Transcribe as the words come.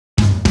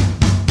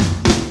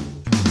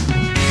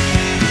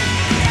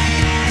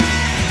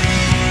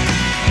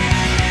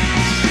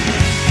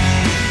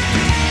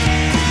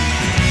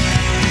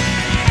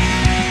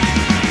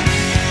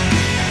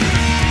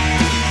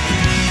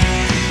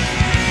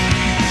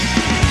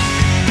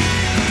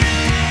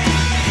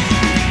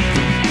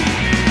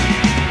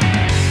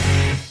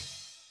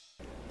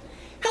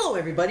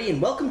everybody,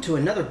 and welcome to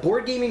another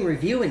board gaming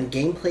review and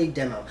gameplay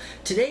demo.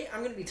 Today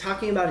I'm going to be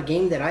talking about a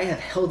game that I have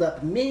held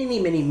up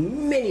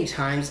many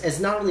times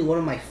as not only one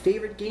of my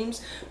favorite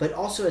games, but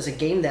also as a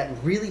game that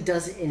really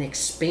does an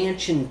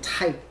expansion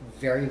type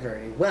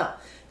very well.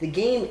 The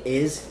game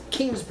is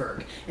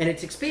Kingsburg, and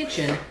its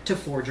expansion to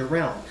Forge a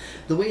Realm.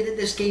 The way that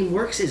this game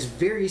works is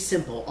very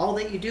simple. All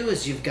that you do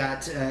is you've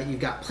got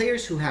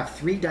players who have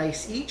 3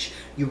 dice each.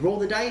 You roll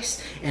the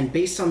dice, and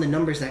based on the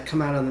numbers that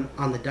come out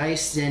on the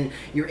dice, then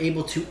you're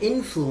able to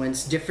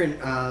influence different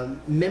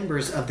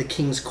members of the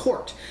King's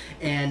Court.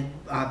 And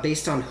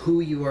based on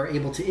who you are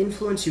able to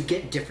influence, you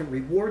get different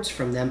rewards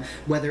from them,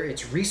 whether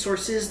it's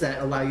resources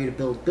that allow you to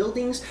build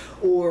buildings,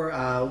 or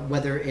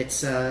whether it's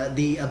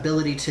the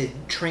ability to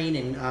train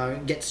and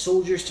get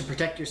soldiers to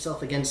protect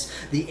yourself against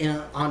the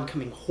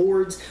oncoming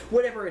hordes,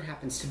 whatever it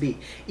happens to be.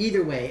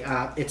 Either way,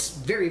 it's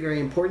very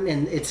important,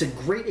 and it's a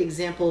great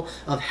example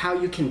of how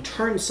you can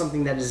turn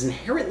something that is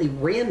inherently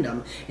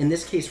random, in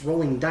this case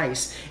rolling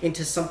dice,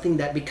 into something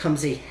that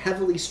becomes a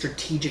heavily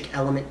strategic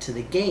element to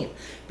the game,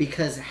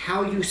 because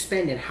how you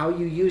spend and how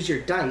you use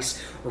your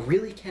dice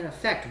really can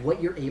affect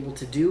what you're able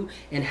to do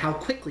and how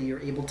quickly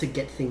you're able to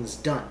get things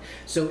done.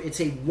 So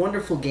it's a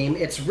wonderful game.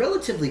 It's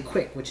relatively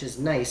quick, which is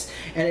nice,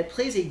 and it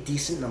plays a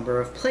decent number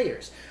of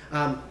players.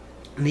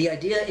 The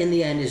idea in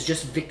the end is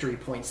just victory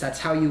points. That's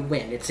how you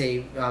win. It's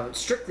a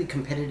strictly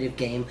competitive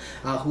game.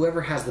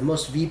 Whoever has the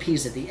most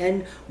VPs at the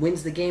end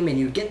wins the game, and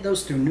you get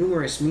those through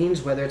numerous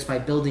means, whether it's by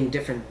building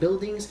different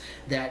buildings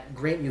that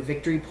grant you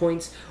victory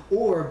points,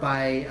 or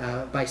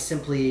by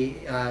simply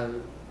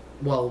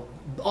well,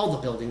 all the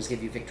buildings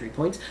give you victory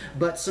points,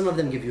 but some of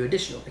them give you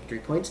additional victory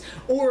points,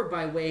 or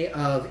by way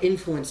of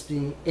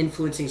influencing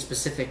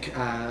specific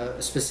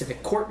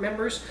court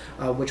members,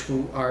 which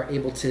are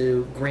able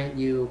to grant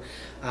you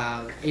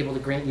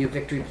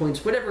victory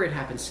points, whatever it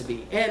happens to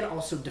be. And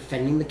also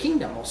defending the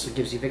kingdom also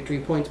gives you victory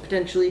points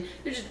potentially.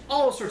 There's just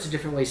all sorts of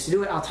different ways to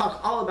do it. I'll talk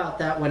all about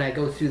that when I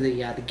go through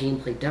the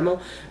gameplay demo.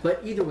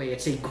 But either way,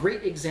 it's a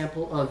great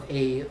example of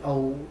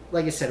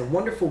like I said, a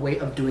wonderful way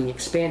of doing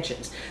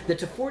expansions. The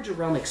To Forge a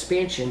Realm expansion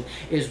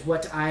is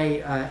what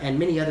I and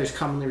many others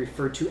commonly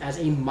refer to as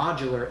a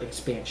modular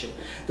expansion.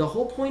 The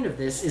whole point of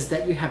this is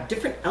that you have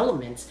different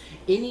elements,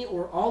 any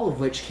or all of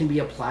which can be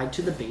applied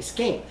to the base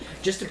game,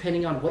 just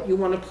depending on what you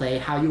want to play,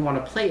 how you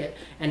want to play it,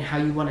 and how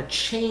you want to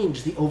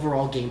change the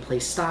overall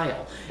gameplay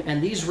style.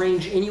 And these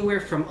range anywhere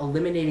from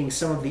eliminating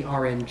some of the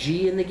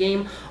RNG in the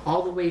game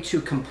all the way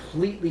to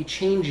completely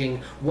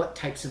changing what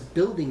types of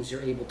buildings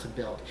you're able to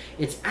build.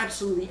 It's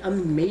absolutely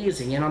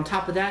amazing, and on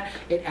top of that,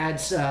 it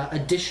adds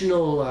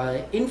additional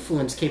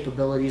influence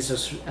capabilities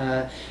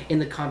in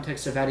the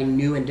context of adding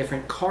new and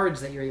different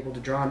cards that you're able to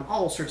draw, and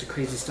all sorts of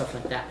crazy stuff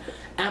like that.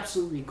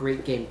 Absolutely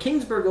great game.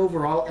 Kingsburg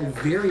overall, a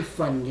very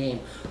fun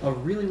game, a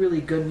really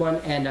good one,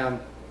 and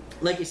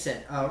like I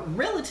said,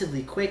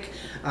 relatively quick,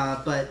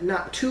 but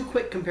not too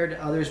quick compared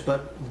to others,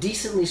 but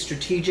decently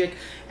strategic.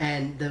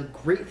 And the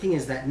great thing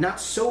is that not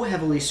so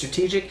heavily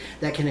strategic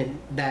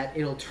that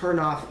it'll turn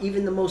off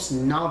even the most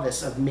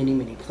novice of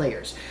many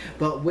players.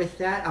 But with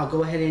that, I'll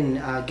go ahead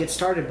and get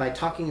started by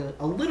talking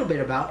a little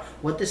bit about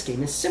what this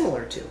game is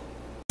similar to.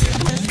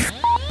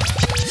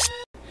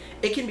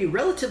 It can be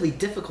relatively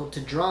difficult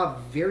to draw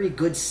very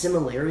good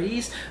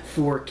similarities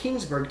for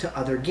Kingsburg to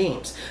other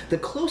games. The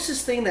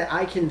closest thing that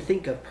I can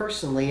think of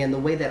personally, and the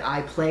way that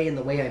I play and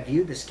the way I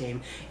view this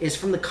game, is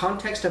from the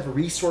context of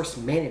resource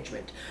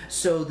management.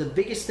 So the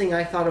biggest thing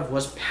I thought of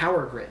was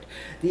Power Grid.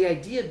 The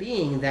idea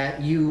being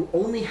that you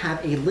only have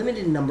a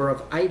limited number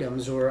of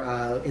items, or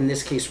in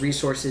this case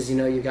resources. You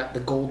know, you've got the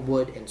gold,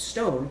 wood, and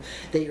stone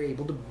that you're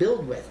able to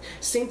build with.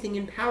 Same thing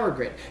in Power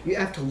Grid. You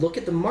have to look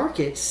at the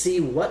market, see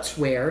what's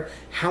where,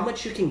 how much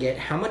you can get,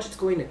 how much it's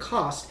going to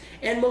cost,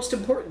 and most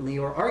importantly,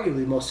 or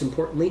arguably most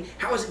importantly,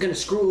 how is it going to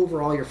screw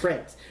over all your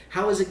friends?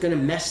 How is it going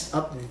to mess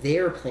up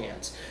their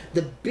plans?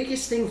 The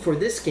biggest thing for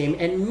this game,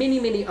 and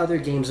many other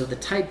games of the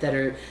type that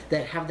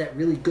have that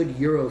really good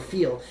Euro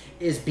feel,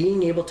 is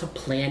being able to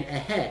plan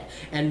ahead,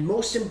 and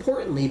most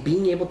importantly,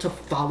 being able to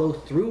follow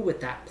through with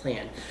that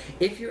plan.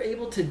 If you're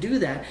able to do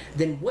that,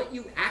 then what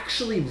you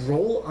actually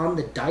roll on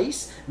the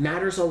dice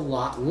matters a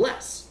lot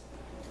less,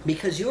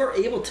 because you are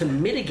able to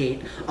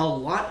mitigate a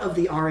lot of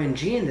the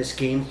RNG in this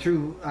game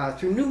through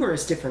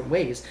numerous different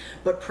ways.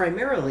 But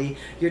primarily,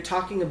 you're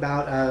talking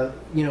about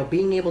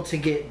being able to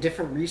get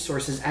different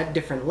resources at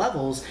different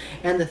levels.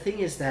 And the thing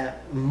is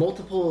that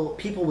multiple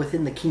people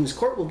within the King's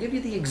Court will give you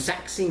the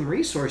exact same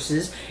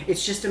resources.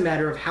 It's just a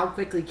matter of how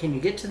quickly can you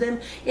get to them,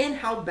 and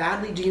how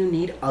badly do you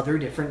need other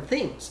different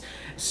things.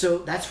 So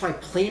that's why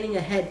planning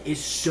ahead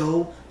is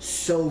so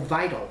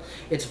vital.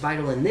 It's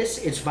vital in this,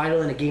 it's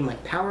vital in a game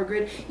like Power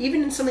Grid,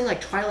 even in something like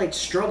Twilight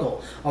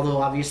Struggle. Although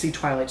obviously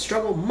Twilight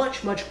Struggle,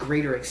 much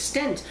greater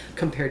extent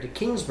compared to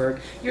Kingsburg,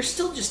 you're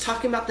still just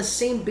talking about the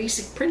same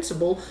basic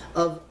principle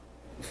of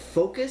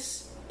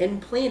focus and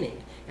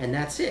planning, and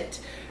that's it.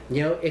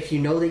 You know, if you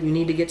know that you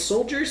need to get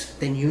soldiers,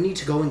 then you need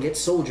to go and get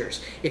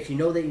soldiers. If you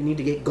know that you need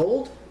to get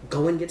gold,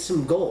 go and get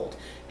some gold.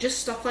 Just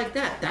stuff like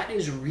that. That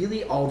is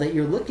really all that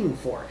you're looking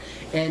for.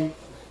 And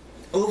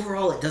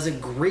overall, it does a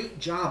great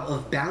job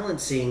of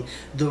balancing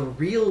the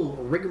real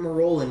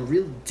rigmarole and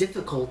real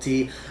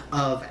difficulty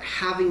of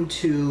having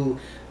to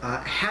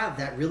have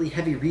that really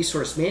heavy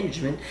resource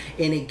management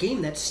in a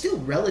game that's still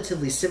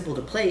relatively simple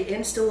to play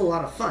and still a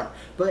lot of fun.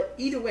 But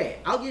either way,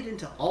 I'll get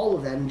into all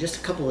of that in just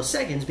a couple of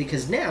seconds,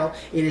 because now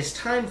it is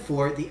time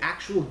for the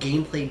actual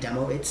gameplay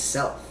demo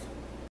itself.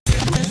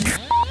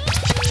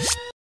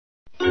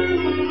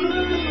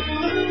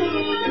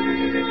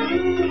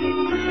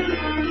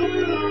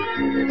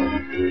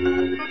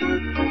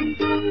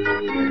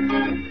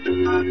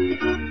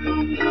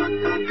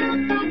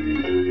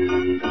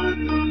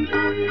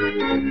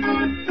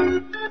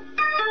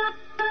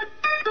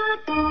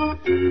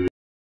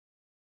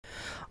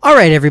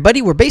 Alright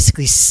everybody, we're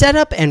basically set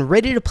up and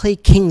ready to play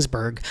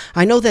Kingsburg.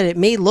 I know that it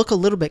may look a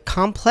little bit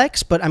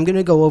complex, but I'm going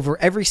to go over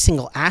every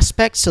single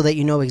aspect so that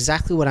you know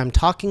exactly what I'm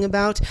talking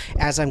about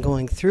as I'm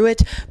going through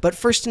it. But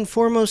first and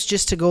foremost,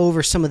 just to go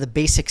over some of the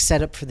basic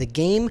setup for the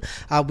game,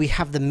 we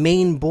have the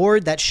main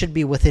board that should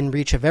be within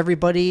reach of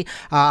everybody.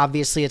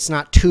 Obviously, it's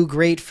not too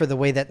great for the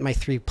way that my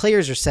 3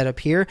 players are set up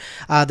here.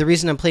 The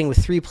reason I'm playing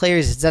with 3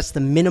 players is that's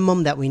the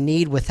minimum that we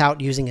need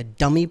without using a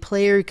dummy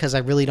player, because I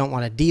really don't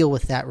want to deal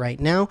with that right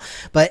now.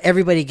 But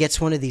everybody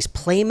gets one of these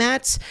play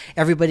mats.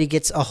 Everybody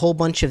gets a whole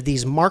bunch of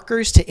these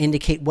markers to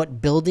indicate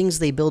what buildings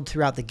they build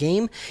throughout the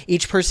game.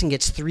 Each person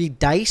gets 3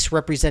 dice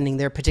representing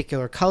their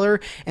particular color,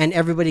 and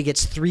everybody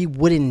gets 3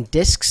 wooden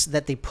discs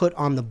that they put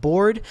on the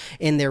board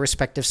in their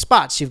respective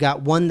spots. You've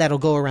got one that'll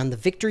go around the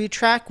victory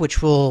track,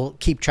 which will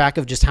keep track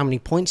of just how many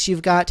points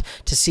you've got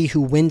to see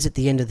who wins at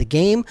the end of the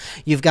game.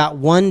 You've got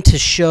one to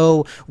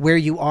show where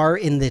you are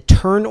in the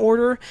turn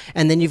order,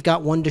 and then you've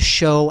got one to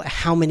show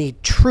how many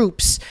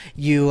troops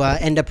you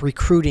end up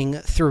recruiting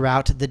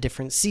throughout the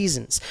different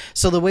seasons.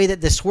 So the way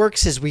that this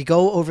works is we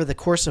go over the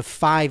course of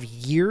 5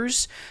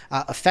 years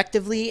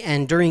effectively,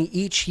 and during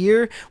each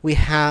year we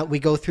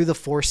go through the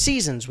 4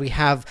 seasons. We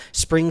have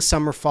spring,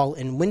 summer, fall,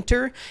 and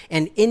winter,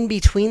 and in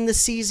between the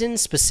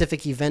seasons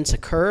specific events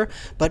occur.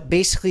 But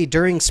basically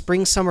during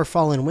spring, summer,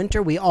 fall, and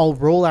winter we all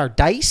roll our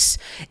dice,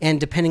 and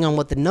depending on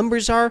what the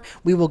numbers are,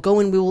 we will go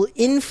and we will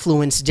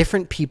influence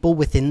different people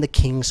within the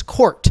king's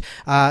court.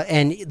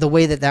 And the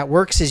way that that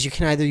works is you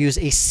can either use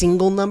a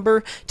single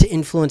number to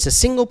influence a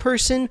single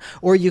person,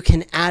 or you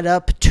can add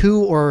up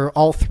 2 or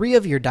all 3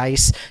 of your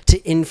dice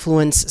to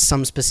influence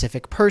some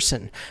specific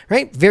person,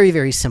 right? Very,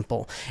 very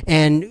simple.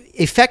 And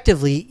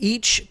effectively,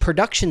 each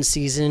production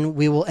season,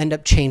 we will end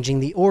up changing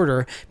the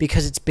order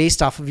because it's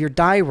based off of your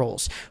die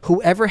rolls.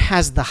 Whoever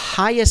has the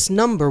highest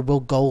number will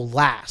go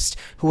last.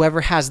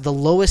 Whoever has the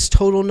lowest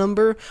total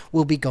number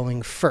will be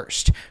going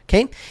first,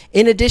 okay?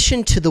 In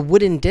addition to the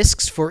wooden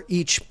discs for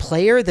each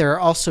player, there are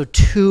also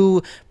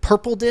 2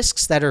 purple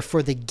discs that are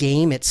for the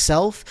game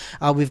itself.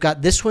 We've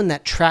got this one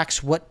that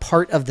tracks what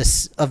part of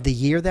the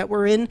year that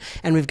we're in,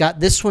 and we've got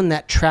this one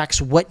that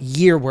tracks what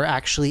year we're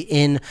actually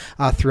in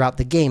throughout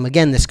the game.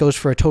 Again, this goes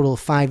for a total of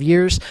 5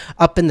 years.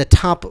 Up in the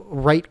top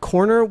right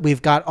corner,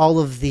 we've got all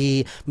of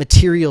the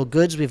material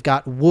goods. We've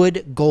got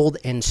wood, gold,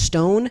 and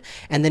stone,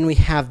 and then we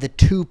have the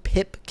 2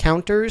 pip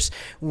counters,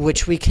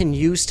 which we can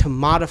use to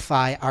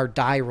modify our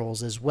die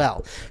rolls as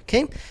well.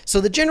 Okay,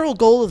 so the general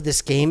goal of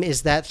this game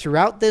is that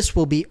throughout this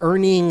we'll be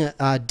earning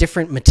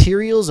different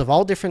materials of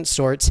all different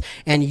sorts,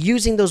 and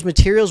using those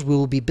materials we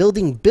will be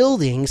building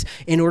buildings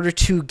in order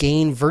to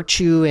gain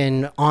virtue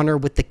and honor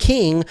with the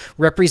king,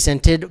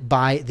 represented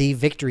by the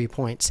victory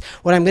points.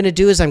 What I'm going to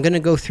do is I'm going to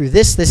go through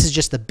this. This is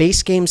just the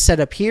base game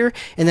setup here,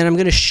 and then I'm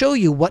going to show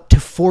you what To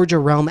Forge a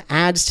Realm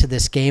adds to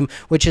this game,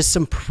 which is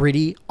some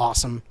pretty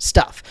awesome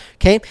stuff.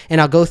 Okay, and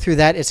I'll go through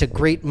that. It's a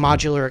great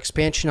modular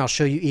expansion. I'll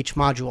show you each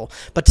module.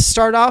 But to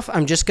start off,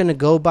 I'm just going to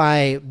go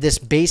by this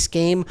base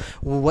game,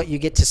 what you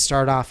get to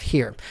start off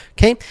here.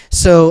 Okay,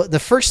 so the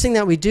first thing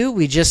that we do,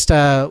 we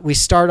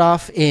start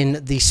off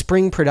in the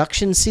spring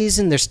production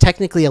season. There's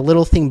technically a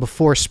little thing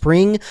before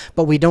spring,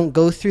 but we don't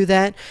go through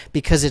that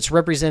because it's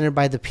represented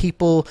by the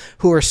people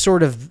who are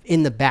sort of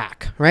in the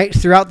back, right?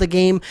 Throughout the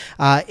game,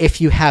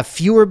 if you have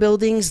fewer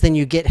buildings, then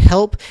you get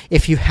help.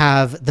 If you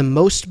have the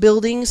most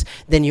buildings,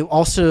 then you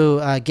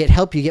also get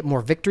help. You get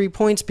more victory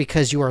points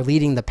because you are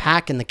leading the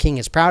pack and the king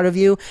is proud of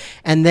you.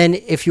 And then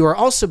if you are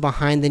also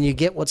behind, then you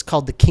get what's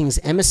called the King's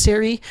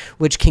Emissary,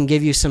 which can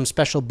give you some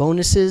special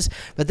bonuses.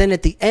 But then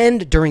at the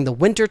end, during the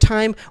winter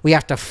time, we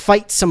have to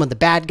fight some of the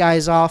bad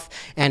guys off,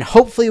 and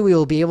hopefully we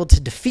will be able to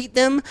defeat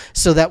them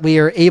so that we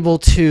are able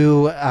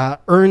to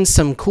earn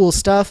some cool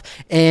stuff,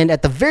 and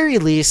at the very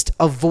least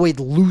avoid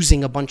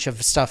losing a bunch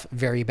of stuff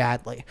very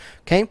badly.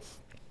 Okay,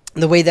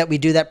 the way that we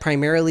do that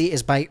primarily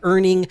is by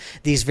earning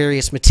these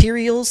various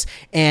materials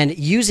and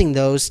using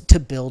those to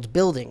build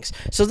buildings.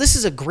 So this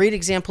is a great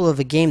example of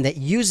a game that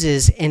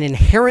uses an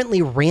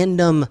inherently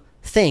random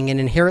thing, an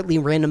inherently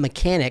random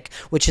mechanic,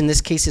 which in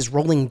this case is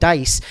rolling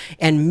dice,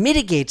 and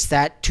mitigates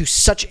that to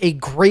such a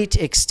great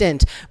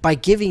extent by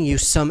giving you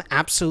some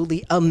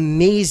absolutely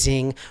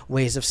amazing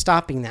ways of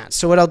stopping that.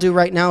 So what I'll do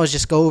right now is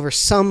just go over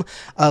some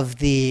of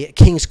the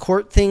King's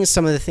Court things,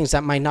 some of the things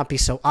that might not be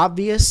so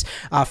obvious.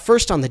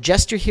 First, on the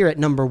gesture here at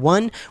number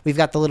 1, we've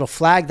got the little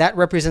flag. That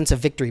represents a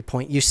victory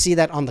point. You see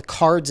that on the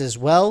cards as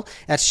well.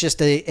 That's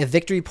just a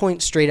victory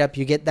point straight up.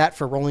 You get that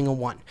for rolling a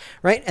 1,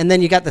 right? And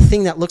then you got the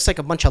thing that looks like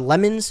a bunch of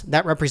lemons.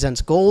 That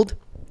represents gold.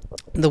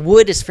 The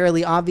wood is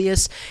fairly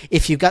obvious.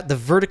 If you've got the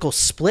vertical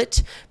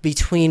split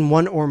between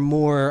one or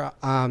more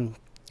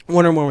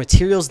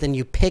materials, then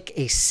you pick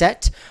a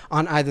set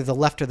on either the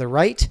left or the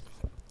right.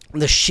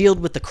 The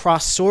shield with the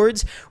crossed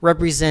swords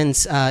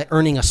represents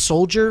earning a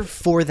soldier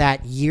for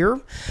that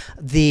year.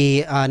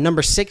 The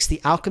number 6,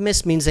 the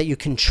alchemist, means that you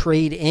can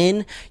trade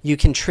in. You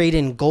can trade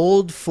in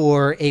gold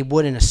for a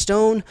wood and a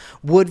stone,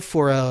 wood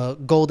for a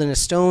gold and a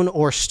stone,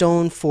 or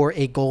stone for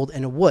a gold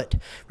and a wood,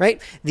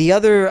 right? The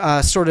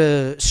other sort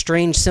of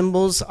strange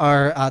symbols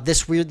are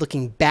this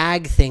weird-looking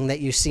bag thing that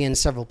you see in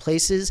several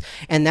places,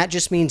 and that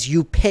just means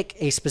you pick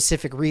a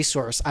specific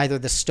resource, either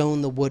the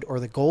stone, the wood, or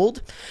the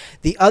gold.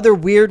 The other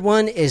weird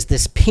one is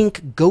this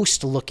pink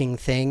ghost looking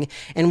thing,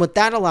 and what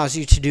that allows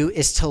you to do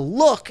is to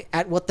look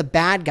at what the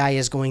bad guy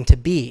is going to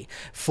be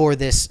for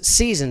this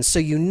season, so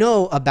you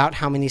know about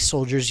how many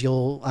soldiers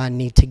you'll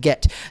need to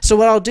get. So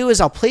what I'll do is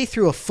I'll play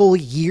through a full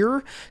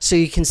year so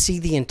you can see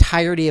the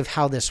entirety of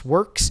how this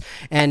works,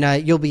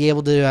 and you'll be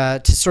able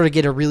to sort of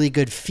get a really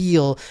good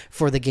feel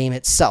for the game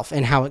itself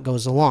and how it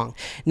goes along.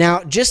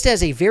 Now, just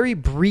as a very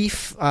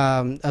brief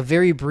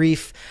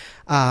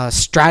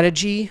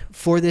strategy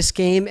for this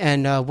game,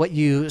 and what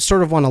you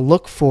sort of want to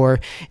look for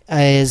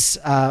is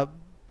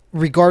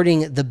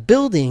regarding the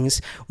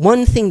buildings,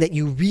 one thing that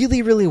you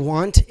really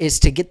want is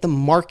to get the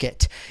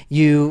market.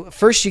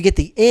 First you get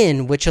the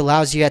inn, which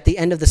allows you at the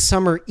end of the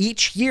summer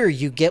each year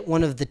you get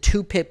one of the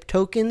 2 pip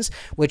tokens,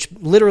 which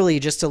literally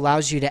just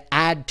allows you to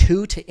add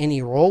 2 to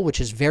any roll,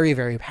 which is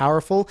very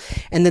powerful.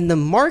 And then the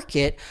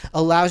market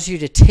allows you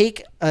to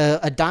take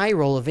a die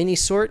roll of any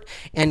sort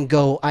and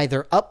go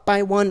either up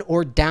by 1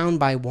 or down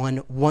by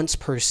 1 once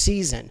per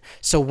season.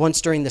 So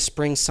once during the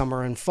spring,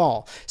 summer, and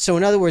fall. So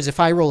in other words, if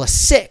I roll a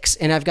 6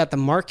 and I've got the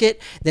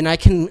market, then I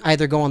can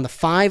either go on the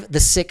 5, the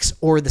 6,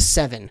 or the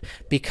 7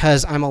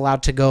 because I'm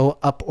allowed to go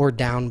up or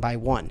down by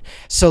 1.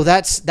 So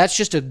that's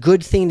just a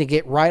good thing to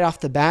get right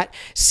off the bat.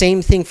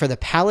 Same thing for the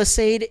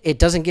Palisade. It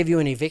doesn't give you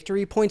any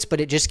victory points,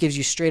 but it just gives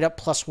you straight up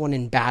 +1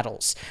 in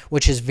battles,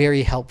 which is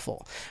very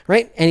helpful,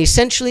 right? And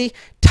essentially,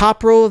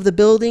 top row of the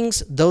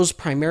buildings, those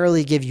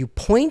primarily give you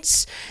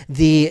points.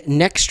 The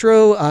next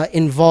row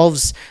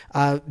involves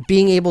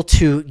being able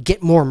to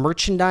get more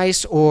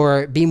merchandise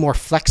or be more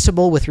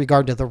flexible with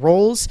regard to the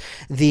rolls.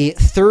 The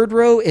third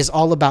row is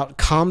all about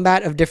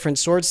combat of different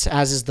sorts,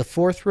 as is the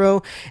fourth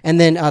row. And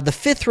then the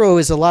fifth row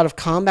is a lot of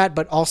combat,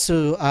 but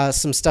also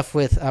some stuff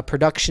with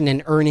production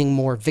and earning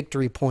more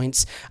victory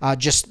points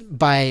just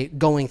by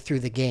going through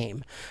the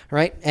game,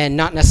 right? And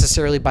not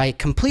necessarily by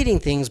completing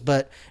things,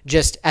 but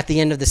just at the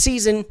end of the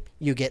season,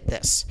 you get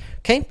this,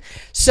 okay?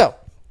 So,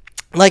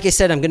 like I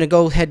said, I'm going to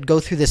go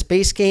through this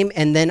base game,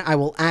 and then I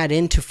will add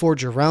into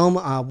Forge Your Realm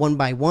one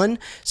by one,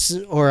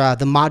 or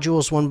the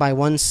modules one by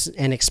one,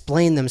 and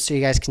explain them so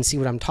you guys can see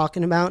what I'm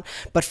talking about.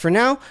 But for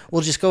now,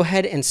 we'll just go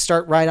ahead and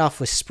start right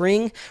off with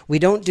spring. We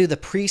don't do the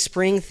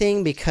pre-spring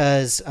thing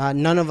because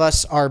none of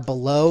us are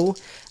below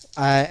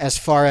as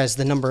far as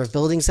the number of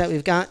buildings that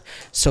we've got.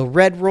 So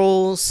red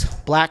rolls,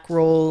 black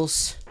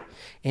rolls,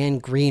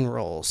 and green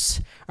rolls.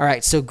 All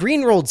right, so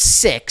green rolled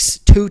 6,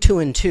 2, 2,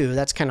 and 2.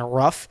 That's kind of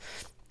rough,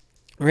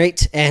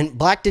 right? And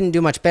black didn't do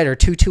much better,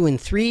 2, 2,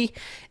 and 3.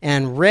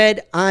 And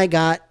red, I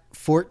got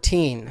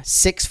 14,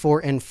 6, 4,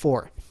 and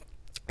 4.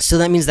 So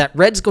that means that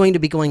red's going to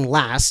be going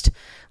last.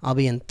 I'll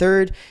be in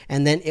third,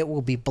 and then it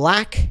will be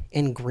black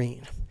and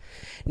green.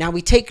 Now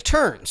we take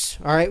turns,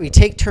 all right? We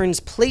take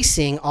turns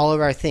placing all of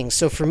our things.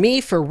 So for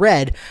me, for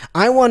red,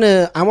 I want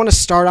to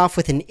start off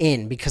with an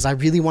inn because I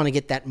really want to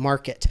get that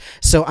market.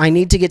 So I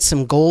need to get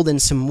some gold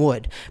and some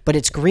wood, but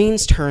it's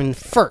green's turn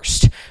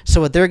first. So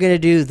what they're going to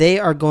do, they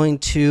are going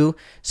to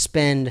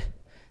spend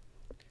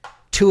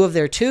 2 of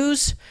their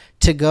 2s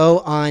to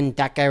go on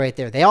that guy right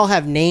there. They all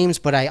have names,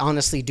 but I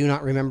honestly do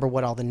not remember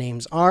what all the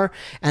names are,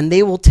 and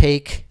they will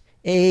take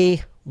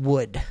a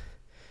wood.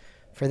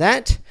 For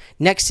that,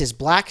 next is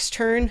black's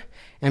turn,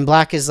 and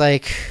black is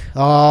like,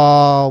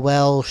 oh,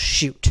 well,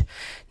 shoot.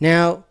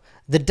 Now,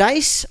 the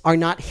dice are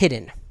not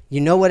hidden.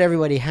 You know what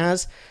everybody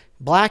has.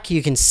 Black,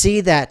 you can see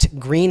that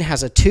green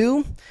has a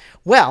 2.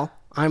 Well,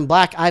 I'm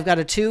black, I've got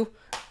a 2.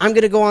 I'm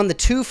going to go on the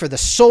 2 for the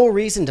sole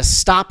reason to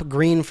stop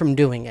green from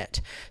doing it.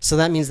 So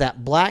that means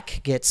that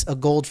black gets a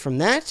gold from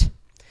that.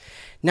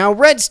 Now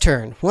red's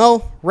turn.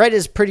 Well, red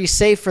is pretty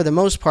safe for the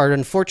most part.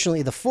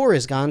 Unfortunately, the 4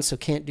 is gone, so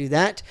can't do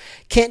that.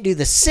 Can't do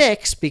the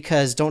 6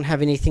 because don't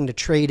have anything to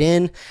trade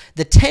in.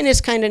 The 10 is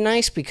kind of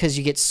nice because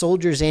you get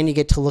soldiers and you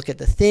get to look at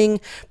the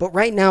thing. But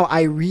right now,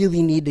 I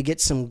really need to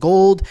get some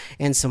gold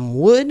and some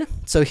wood.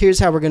 So here's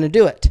how we're going to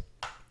do it.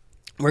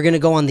 We're going to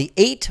go on the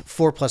 8.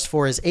 4 plus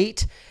 4 is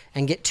 8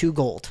 and get 2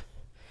 gold.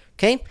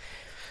 Okay.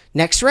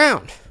 Next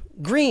round.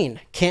 Green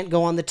can't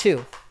go on the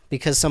 2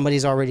 because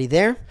somebody's already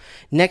there.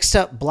 Next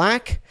up,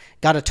 black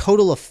got a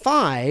total of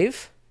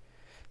 5.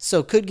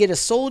 So could get a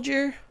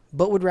soldier,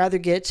 but would rather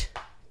get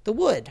the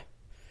wood.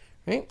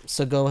 Right?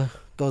 So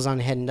goes on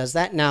ahead and does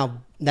that.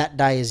 Now that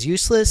die is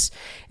useless.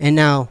 And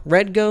now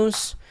red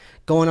goes,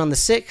 going on the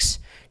 6,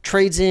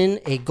 trades in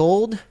a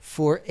gold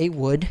for a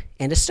wood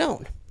and a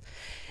stone.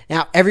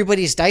 Now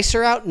everybody's dice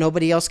are out.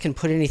 Nobody else can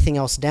put anything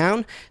else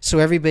down. So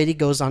everybody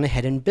goes on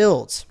ahead and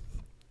builds.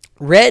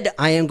 Red,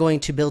 I am going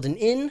to build an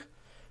inn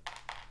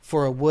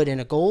for a wood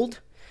and a gold.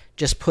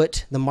 Just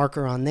put the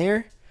marker on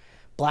there.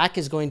 Black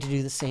is going to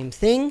do the same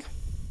thing.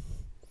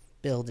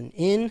 Build an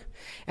inn.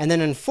 And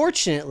then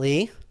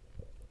unfortunately,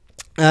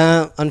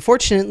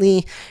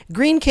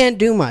 green can't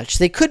do much.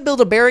 They could build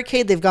a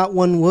barricade. They've got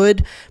 1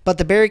 wood, but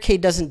the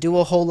barricade doesn't do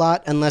a whole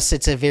lot unless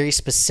it's a very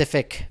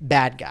specific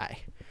bad guy.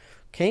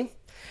 Okay,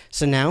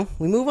 so now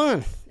we move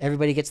on.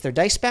 Everybody gets their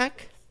dice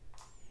back.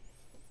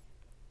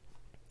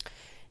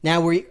 Now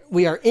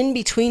we are in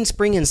between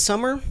spring and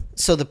summer,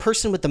 so the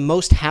person with the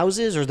most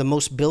houses or the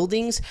most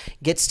buildings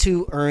gets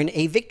to earn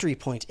a victory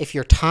point. If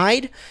you're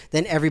tied,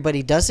 then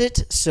everybody does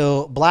it.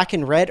 So black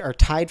and red are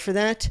tied for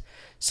that,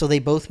 so they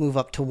both move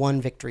up to 1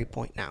 victory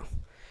point now.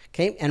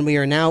 Okay, and we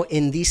are now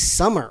in the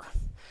summer.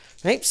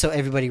 Right, so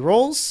everybody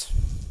rolls.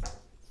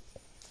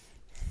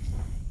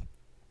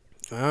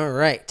 All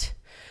right,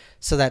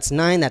 so that's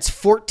 9. That's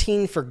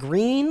 14 for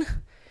green.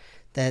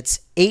 That's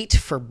 8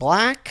 for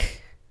black.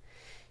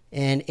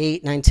 And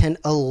 8, 9, 10,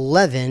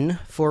 11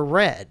 for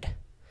red.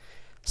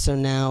 So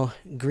now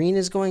green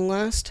is going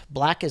last,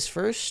 black is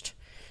first,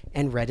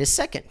 and red is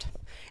second.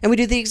 And we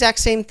do the exact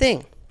same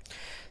thing.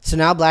 So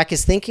now black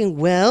is thinking,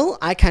 well,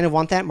 I kind of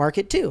want that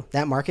market too.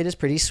 That market is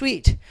pretty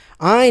sweet.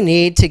 I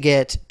need to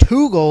get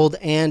 2 gold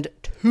and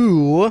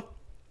 2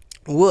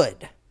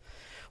 wood.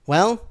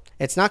 Well,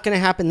 it's not going to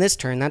happen this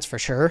turn, that's for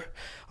sure,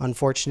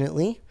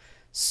 unfortunately.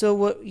 So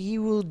what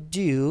you will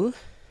do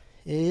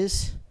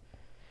is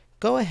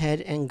go ahead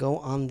and go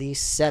on the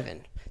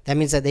 7. That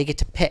means that they get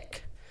to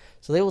pick.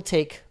 So they will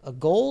take a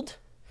gold,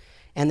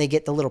 and they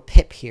get the little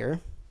pip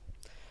here.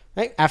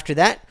 Right? After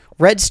that,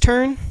 red's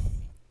turn.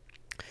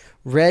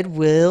 Red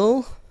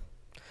will...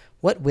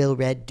 What will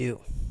red do?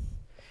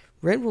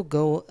 Red will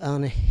go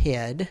on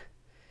ahead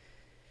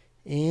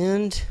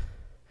and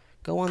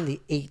go on the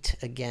 8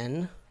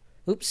 again.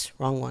 Oops,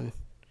 wrong one.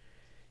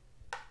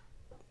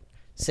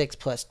 6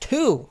 plus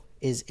 2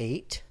 is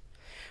 8.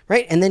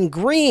 Right, and then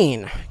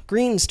green.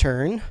 Green's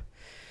turn.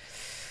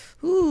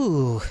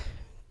 Ooh,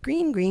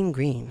 green, green,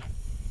 green.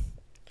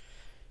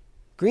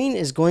 Green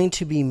is going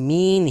to be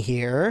mean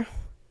here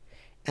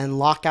and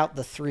lock out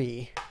the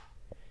 3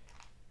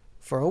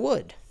 for a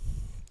wood.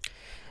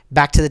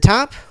 Back to the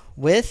top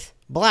with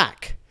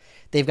black.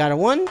 They've got a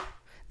 1.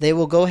 They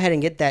will go ahead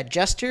and get that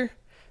jester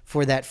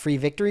for that free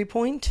victory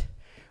point.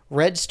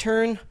 Red's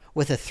turn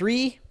with a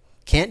 3.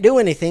 Can't do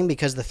anything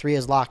because the 3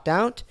 is locked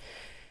out.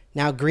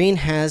 Now green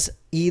has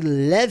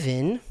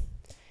 11,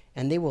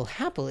 and they will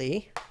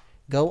happily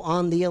go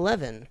on the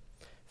 11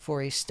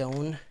 for a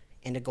stone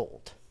and a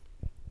gold.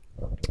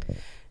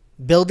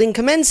 Building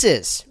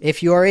commences,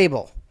 if you are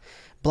able.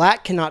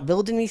 Black cannot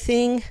build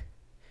anything.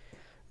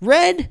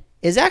 Red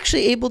is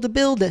actually able to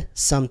build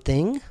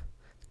something.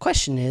 The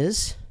question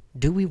is,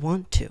 do we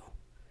want to?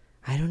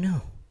 I don't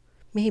know.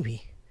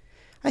 Maybe.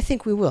 I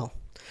think we will.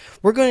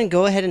 We're going to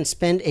go ahead and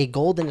spend a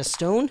gold and a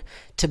stone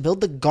to build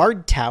the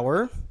guard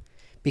tower,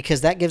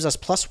 because that gives us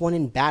 +1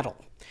 in battle,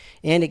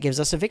 and it gives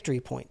us a victory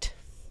point.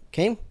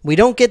 Okay, we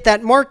don't get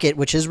that market,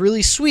 which is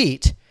really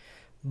sweet,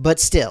 but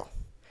still.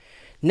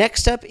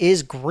 Next up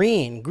is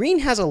green. Green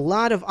has a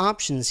lot of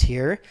options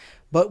here,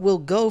 but we'll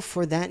go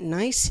for that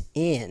nice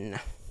inn.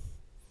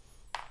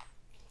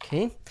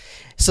 Okay,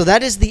 so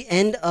that is the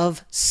end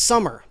of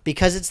summer.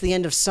 Because it's the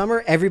end of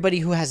summer, everybody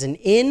who has an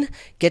inn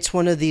gets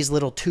one of these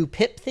little 2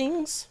 pip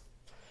things,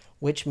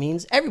 which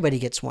means everybody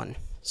gets one.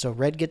 So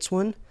red gets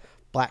one,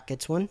 black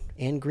gets one,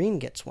 and green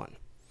gets one.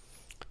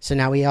 So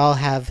now we all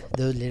have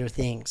those little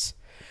things.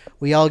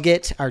 We all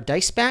get our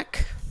dice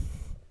back.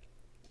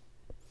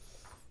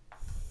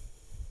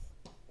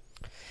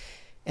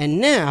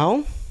 And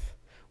now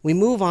we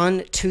move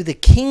on to the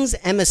King's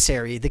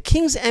Emissary. The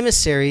King's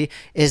Emissary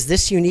is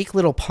this unique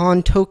little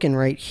pawn token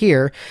right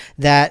here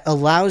that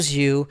allows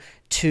you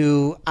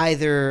to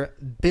either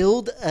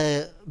build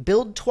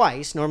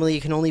twice, normally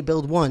you can only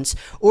build once,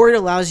 or it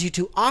allows you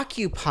to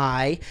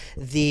occupy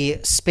the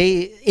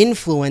space,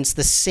 influence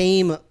the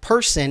same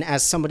person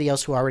as somebody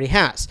else who already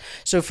has.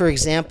 So for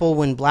example,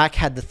 when black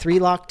had the 3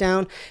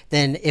 lockdown,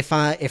 then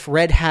if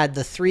red had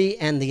the 3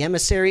 and the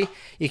emissary,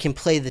 you can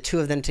play the 2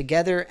 of them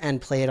together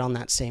and play it on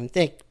that same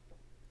thing.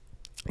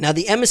 Now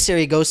the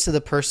emissary goes to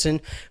the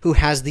person who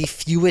has the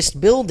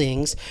fewest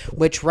buildings,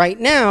 which right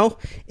now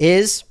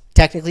is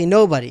technically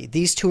nobody.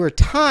 These 2 are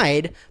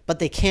tied, but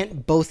they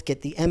can't both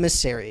get the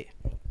emissary.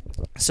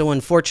 So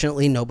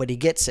unfortunately, nobody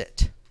gets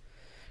it.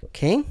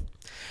 Okay.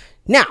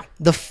 Now,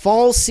 the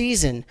fall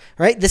season,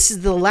 right? This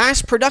is the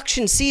last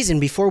production season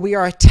before we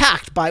are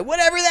attacked by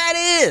whatever that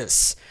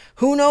is.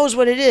 Who knows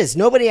what it is?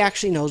 Nobody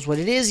actually knows what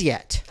it is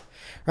yet,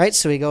 right?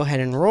 So we go ahead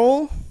and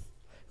roll.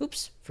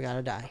 Oops, forgot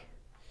a die.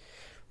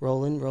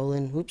 Rolling,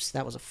 rolling. Oops,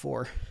 that was a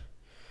 4.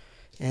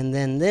 And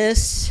then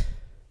this.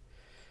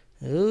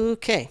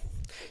 Okay.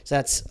 So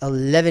that's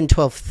 11,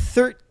 12,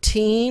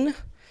 13.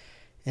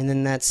 And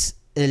then that's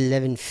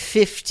 11,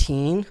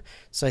 15.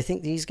 So I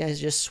think these guys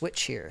just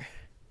switch here.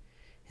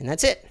 And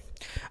that's it.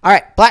 All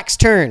right, black's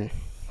turn.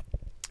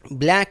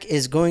 Black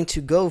is going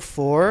to go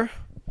for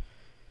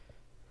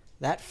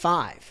that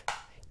 5.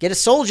 Get a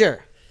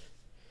soldier,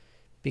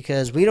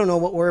 because we don't know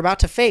what we're about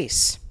to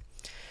face.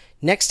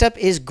 Next up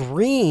is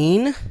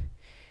green,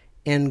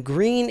 and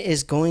green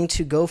is going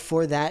to go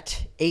for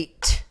that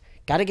 8.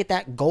 Got to get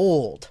that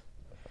gold.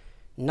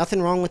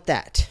 Nothing wrong with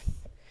that.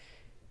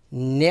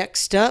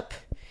 Next up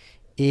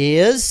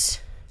is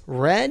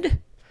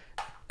red,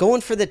 going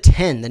for the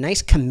 10, the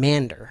nice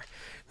commander.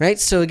 Right,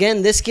 so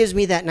again, this gives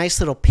me that nice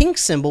little pink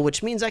symbol,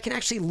 which means I can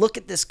actually look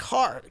at this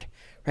card.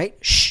 Right?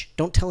 Shh,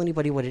 don't tell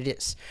anybody what it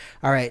is.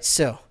 All right,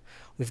 so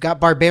we've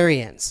got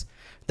barbarians.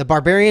 The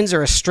barbarians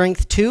are a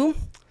strength 2.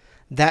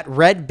 That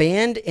red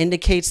band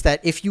indicates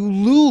that if you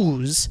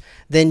lose,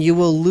 then you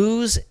will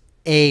lose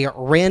a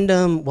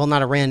random, well,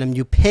 not a random,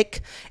 you pick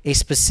a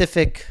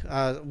specific,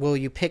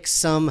 you pick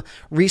some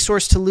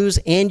resource to lose,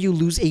 and you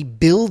lose a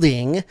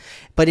building.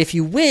 But if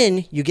you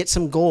win, you get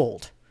some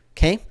gold.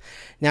 Okay?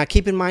 Now,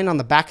 keep in mind on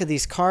the back of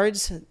these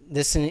cards,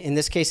 in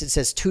this case, it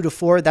says 2 to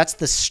 4. That's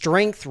the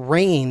strength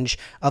range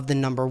of the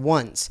number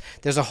 1s.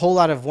 There's a whole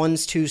lot of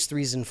 1s, 2s,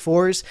 3s, and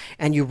 4s,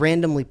 and you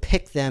randomly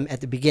pick them at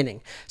the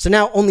beginning. So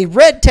now only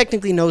red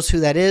technically knows who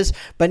that is,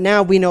 but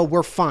now we know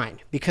we're fine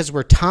because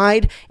we're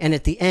tied, and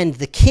at the end,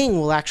 the king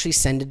will actually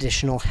send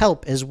additional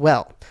help as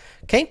well.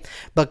 Okay,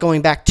 but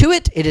going back to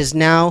it, it is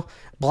now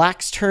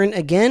black's turn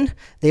again.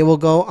 They will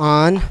go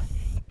on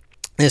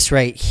this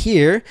right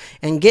here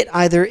and get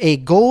either a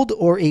gold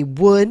or a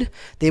wood.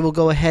 They will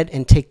go ahead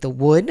and take the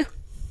wood.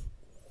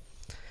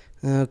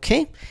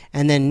 Okay,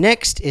 and then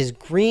next is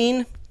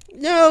green.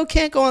 No,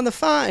 can't go on the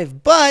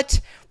 5,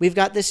 but we've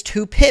got this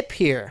 2 pip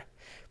here.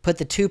 Put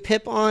the 2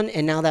 pip on,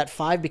 and now that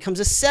 5 becomes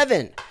a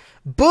 7.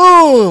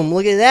 Boom!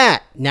 Look at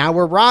that. Now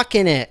we're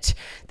rocking it.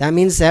 That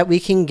means that we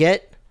can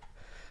get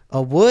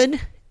a wood,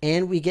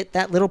 and we get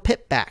that little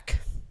pip back.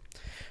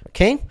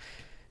 Okay,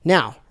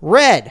 now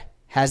red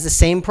has the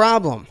same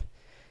problem.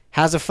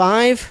 Has a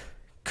 5,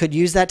 could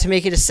use that to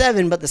make it a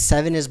 7, but the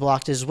 7 is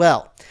blocked as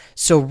well.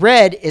 So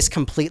red is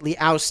completely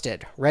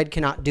ousted. Red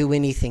cannot do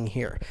anything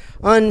here,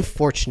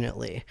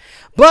 unfortunately.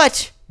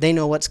 But they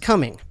know what's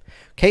coming.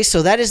 Okay,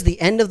 so that is the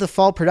end of the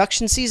fall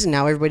production season.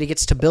 Now everybody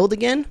gets to build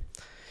again.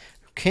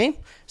 Okay,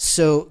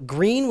 so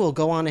green will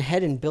go on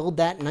ahead and build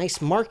that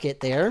nice market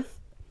there.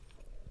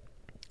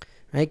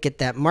 Right, get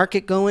that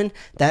market going.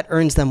 That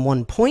earns them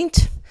 1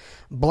 point.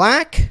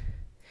 Black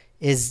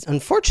is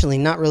unfortunately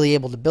not really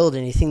able to build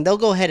anything. They'll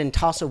go ahead and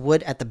toss a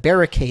wood at the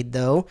barricade,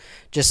 though,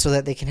 just so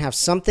that they can have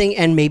something,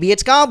 and maybe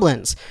it's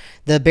goblins.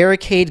 The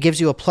barricade gives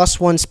you a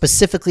 +1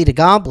 specifically to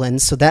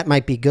goblins, so that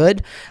might be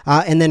good.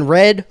 And then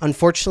red,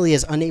 unfortunately,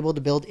 is unable to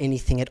build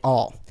anything at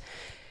all.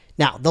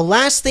 Now, the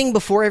last thing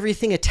before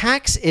everything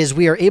attacks is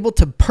we are able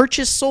to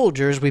purchase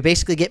soldiers. We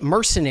basically get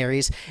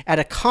mercenaries at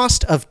a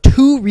cost of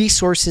 2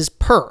 resources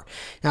per.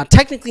 Now,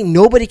 technically,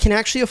 nobody can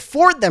actually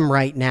afford them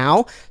right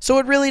now, so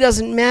it really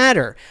doesn't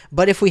matter.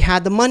 But if we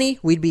had the money,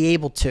 we'd be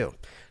able to.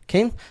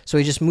 Okay, so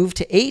we just move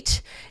to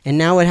 8, and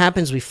now what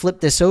happens, we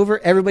flip this over.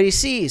 Everybody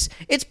sees,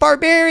 it's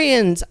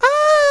barbarians.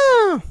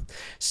 Ah!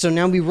 So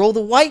now we roll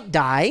the white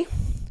die,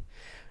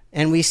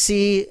 and we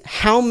see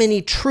how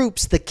many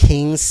troops the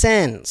king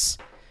sends.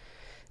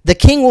 The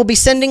king will be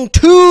sending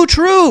 2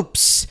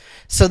 troops.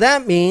 So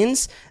that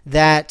means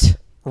that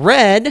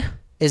red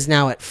is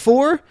now at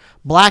 4,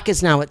 black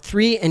is now at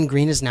 3, and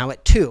green is now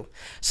at 2.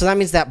 So that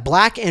means that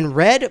black and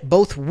red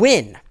both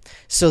win.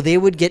 So they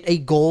would get a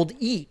gold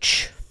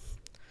each.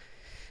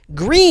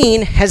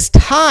 Green has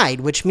tied,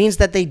 which means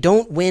that they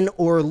don't win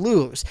or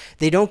lose.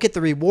 They don't get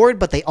the reward,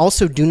 but they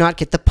also do not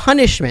get the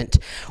punishment.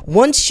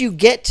 Once you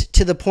get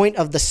to the point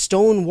of the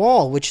stone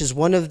wall, which is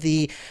one of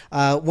the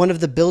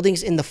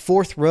buildings in the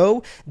 4th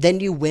row, then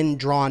you win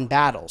drawn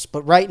battles.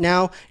 But right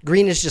now,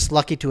 green is just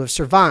lucky to have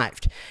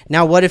survived.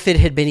 Now, what if it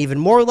had been even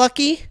more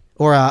lucky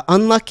or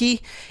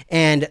unlucky,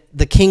 and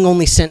the king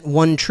only sent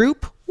 1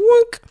 troop?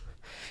 Wonk.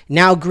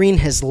 Now green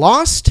has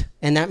lost,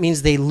 and that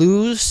means they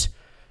lose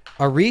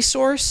a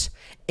resource,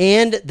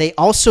 and they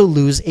also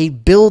lose a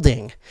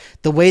building.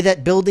 The way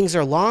that buildings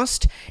are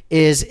lost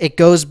is it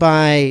goes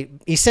by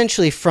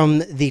essentially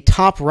from the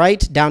top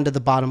right down to the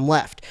bottom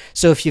left.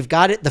 So if you've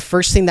got it, the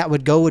first thing that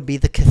would go would be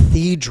the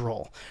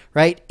cathedral,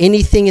 right?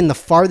 Anything in the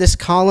farthest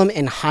column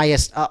and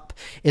highest up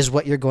is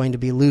what you're going to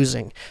be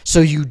losing.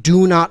 So you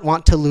do not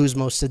want to lose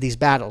most of these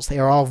battles. They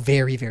are all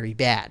very, very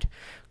bad,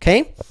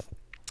 okay?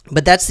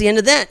 But that's the end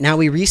of that. Now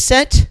we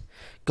reset,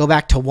 go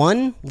back to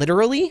 1,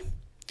 literally.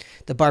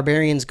 The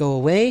barbarians go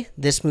away.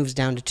 This moves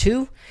down to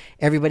 2.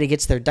 Everybody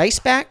gets their dice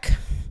back.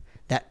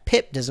 That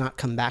pip does not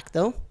come back,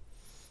 though.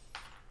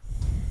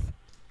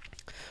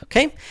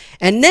 Okay,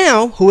 and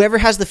now whoever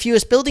has the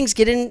fewest buildings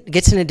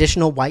gets an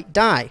additional white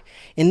die.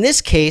 In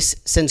this case,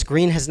 since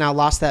green has now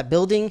lost that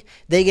building,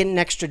 they get an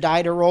extra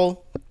die to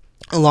roll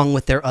along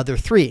with their other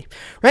 3,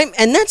 right?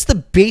 And that's the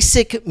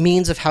basic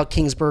means of how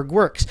Kingsburg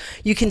works.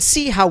 You can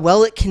see how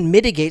well it can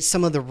mitigate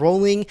some of the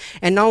rolling,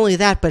 and not only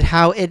that, but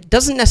how it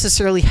doesn't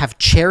necessarily have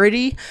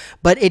charity,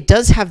 but it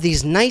does have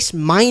these nice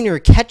minor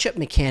catch-up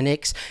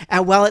mechanics,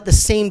 while at the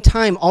same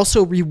time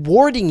also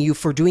rewarding you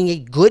for doing a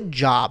good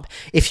job.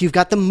 If you've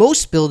got the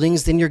most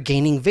buildings, then you're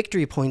gaining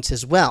victory points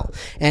as well.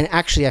 And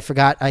actually, I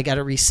forgot, I got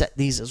to reset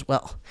these as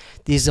well.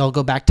 These all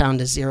go back down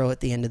to 0 at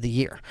the end of the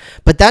year.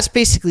 But that's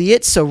basically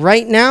it. So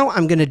right now,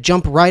 I'm going to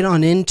jump right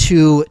on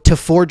into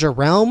Forge a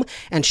Realm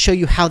and show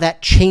you how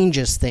that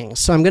changes things.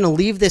 So I'm going to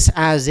leave this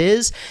as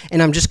is,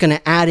 and I'm just going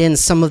to add in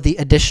some of the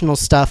additional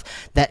stuff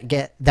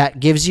that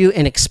gives you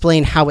and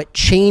explain how it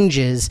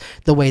changes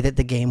the way that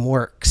the game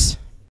works.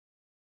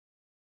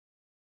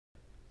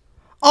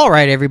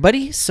 Alright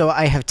everybody, so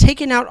I have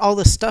taken out all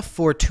the stuff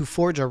for To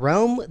Forge a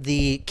Realm,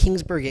 the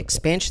Kingsburg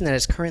expansion that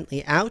is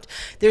currently out.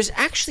 There's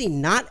actually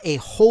not a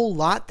whole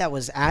lot that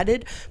was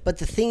added, but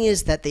the thing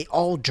is that they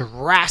all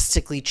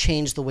drastically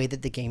change the way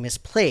that the game is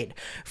played.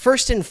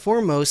 First and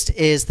foremost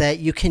is that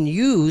you can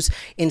use,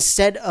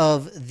 instead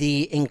of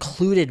the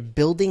included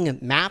building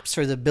maps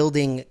or the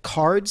building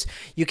cards,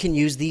 you can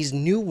use these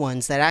new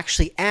ones that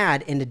actually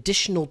add an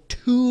additional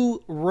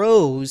 2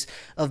 rows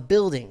of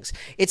buildings.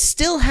 It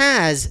still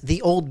has the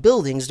old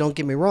buildings, don't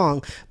get me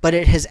wrong, but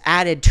it has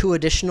added 2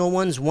 additional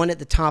ones, one at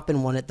the top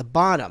and one at the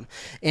bottom.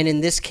 And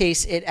in this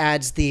case, it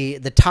adds the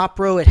top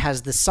row. It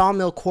has the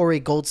sawmill, quarry,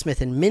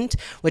 goldsmith, and mint,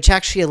 which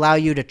actually allow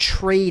you to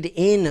trade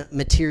in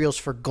materials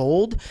for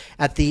gold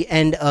at the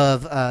end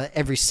of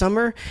every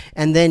summer.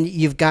 And then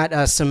you've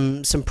got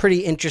some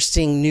pretty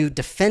interesting new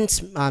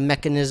defense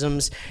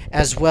mechanisms,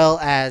 as well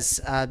as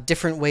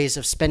different ways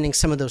of spending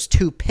some of those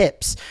 2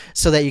 pips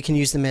so that you can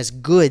use them as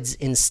goods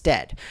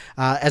instead,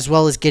 as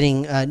well as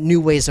getting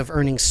new ways of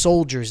earning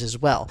soldiers as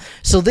well.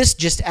 So this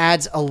just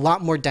adds a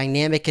lot more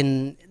dynamic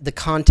in the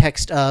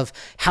context of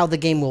how the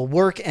game will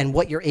work and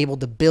what you're able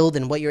to build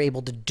and what you're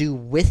able to do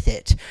with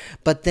it.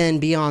 But then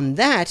beyond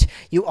that,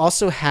 you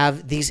also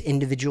have these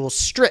individual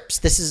strips.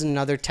 This is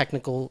another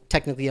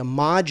technically a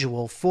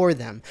module for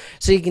them.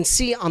 So you can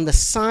see on the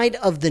side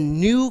of the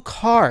new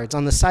cards,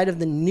 on the side of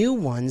the new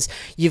ones,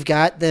 you've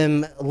got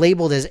them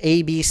labeled as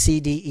A, B, C,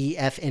 D, E,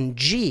 F, and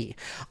G.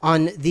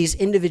 On these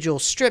individual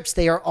strips,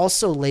 they are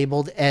also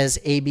labeled as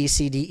A, B,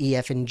 C, D, E,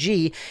 F, and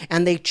G,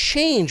 and they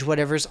change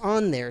whatever's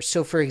on there.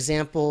 So for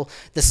example,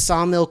 the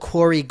sawmill,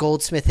 quarry,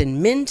 goldsmith,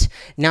 and mint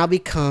now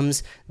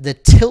becomes the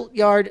tilt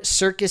yard,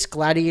 circus,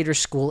 gladiator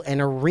school,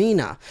 and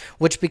arena,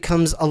 which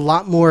becomes a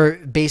lot more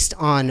based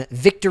on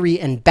victory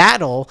and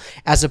battle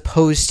as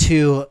opposed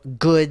to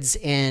goods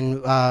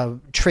and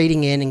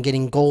trading in and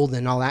getting gold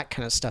and all that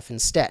kind of stuff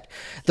instead.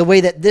 The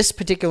way that this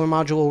particular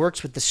module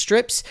works with the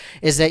strips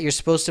is that you're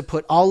supposed to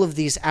put all of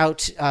these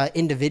out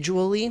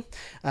individually.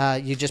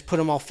 You just put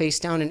them all face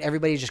down and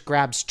everybody just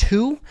grabs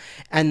 2,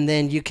 and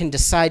then you can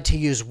decide to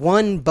use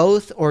one,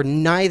 both, or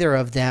neither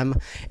of them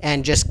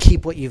and just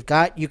keep what you've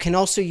got. You can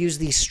also use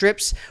these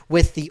strips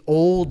with the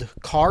old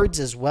cards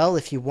as well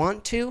if you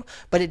want to,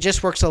 but it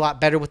just works a lot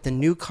better with the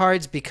new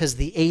cards because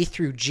the A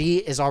through G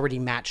is already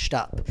matched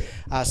up.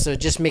 So it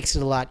just makes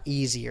it a lot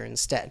easier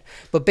instead.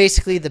 But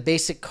basically the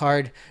basic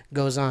card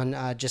goes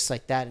on just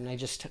like that, and I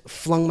just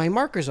flung my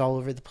markers all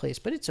over the place,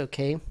 but it's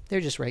okay.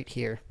 They're just right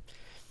here.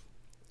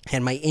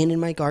 And my inn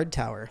and my guard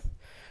tower.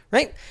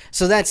 Right?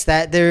 So that's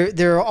that.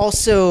 There are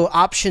also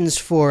options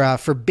for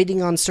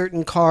bidding on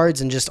certain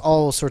cards and just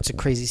all sorts of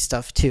crazy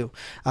stuff too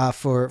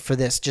for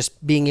this,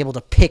 just being able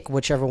to pick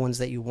whichever ones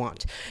that you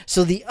want.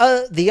 So the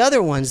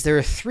other ones, there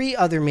are 3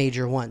 other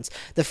major ones.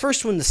 The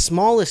first one, the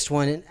smallest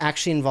one,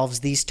 actually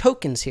involves these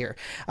tokens here.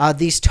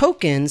 These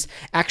tokens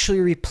actually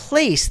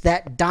replace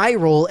that die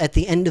roll at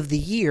the end of the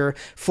year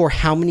for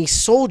how many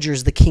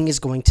soldiers the king is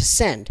going to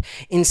send.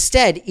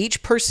 Instead,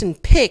 each person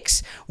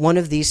picks one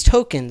of these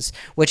tokens,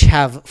 which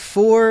have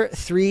 4,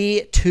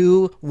 3,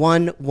 2,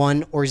 1,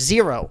 1, or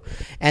 0.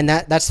 And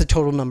that's the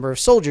total number of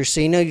soldiers. So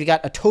you know you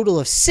got a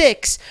total of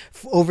 6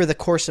 over the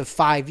course of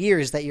 5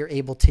 years that you're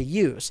able to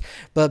use.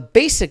 But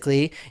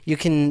basically, you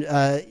can,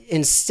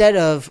 instead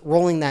of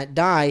rolling that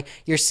die,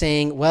 you're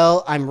saying,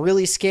 well, I'm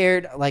really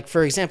scared. Like,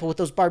 for example, with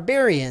those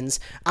barbarians,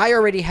 I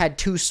already had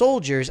 2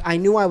 soldiers. I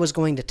knew I was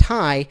going to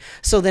tie,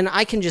 so then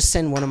I can just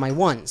send one of my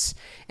 1s.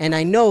 And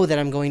I know that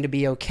I'm going to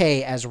be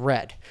okay as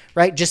red.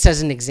 right? Just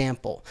as an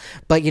example.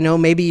 But, you know,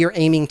 maybe you're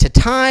aiming to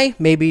tie,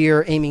 maybe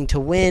you're aiming to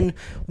win,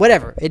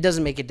 whatever. It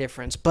doesn't make a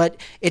difference. But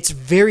it's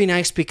very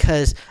nice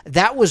because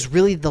that was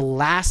really the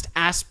last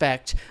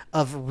aspect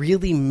of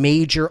really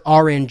major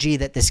RNG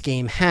that this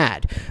game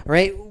had,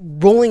 right?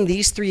 Rolling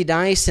these 3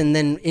 dice and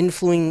then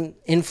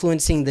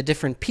influencing the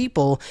different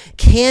people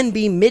can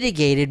be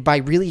mitigated by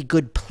really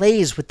good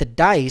plays with the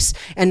dice.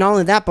 And not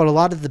only that, but a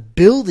lot of the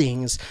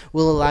buildings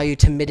will allow you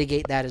to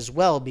mitigate that as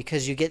well,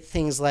 because you get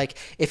things like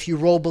if you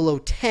roll below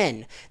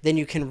 10, then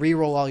you can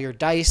re-roll all your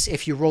dice.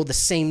 If you roll the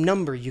same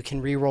number, you can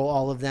re-roll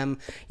all of them,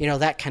 you know,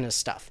 that kind of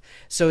stuff.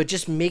 So it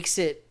just makes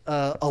it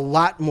a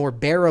lot more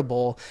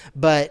bearable.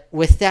 But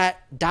with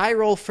that die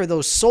roll for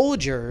those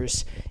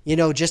soldiers, you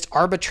know, just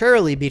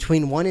arbitrarily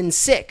between 1 and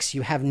 6,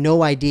 you have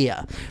no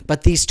idea.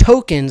 But these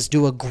tokens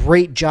do a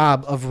great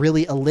job of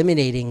really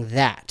eliminating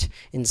that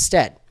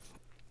instead.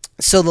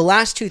 So the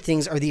last 2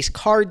 things are these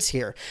cards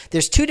here.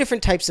 There's 2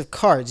 different types of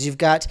cards. You've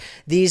got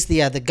these,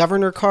 the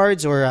governor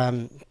cards,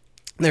 or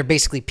they're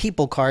basically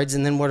people cards,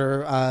 and then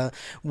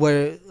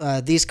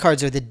these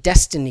cards are the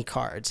destiny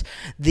cards.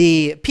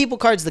 The people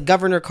cards, the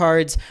governor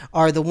cards,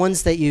 are the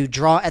ones that you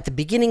draw at the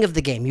beginning of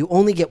the game. You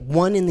only get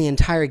 1 in the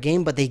entire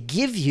game, but they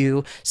give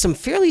you some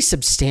fairly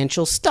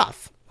substantial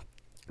stuff.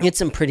 It's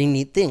some pretty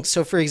neat things.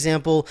 So, for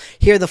example,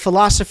 here the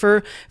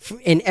philosopher,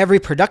 in every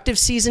productive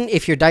season,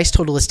 if your dice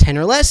total is 10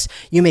 or less,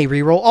 you may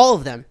reroll all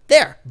of them.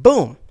 There,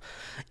 boom.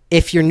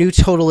 If your new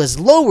total is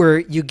lower,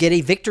 you get a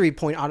victory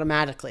point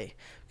automatically.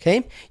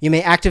 Okay, you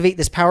may activate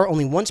this power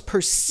only once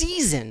per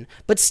season,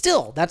 but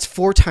still, that's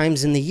 4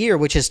 times in the year,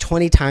 which is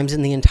 20 times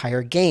in the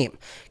entire game.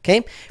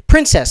 Okay,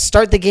 Princess,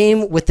 start the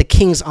game with the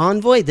King's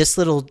Envoy, this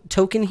little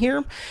token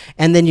here,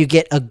 and then you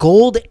get a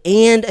gold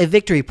and a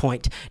victory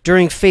point.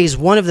 During phase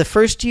 1 of the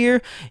first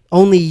year,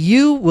 only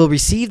you will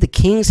receive the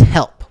King's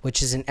Help,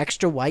 which is an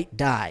extra white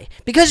die,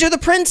 because you're the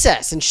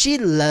princess, and she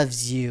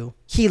loves you,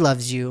 he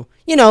loves you,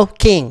 you know,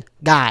 king,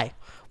 guy,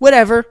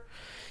 whatever.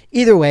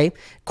 Either way,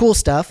 cool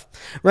stuff,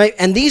 right?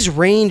 And these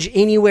range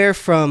anywhere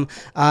from,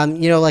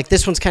 you know, like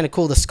this one's kind of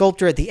cool. The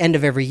sculptor, at the end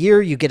of every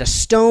year, you get a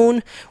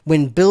stone.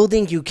 When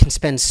building, you can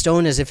spend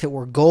stone as if it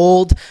were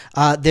gold.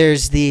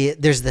 There's the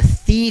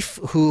thief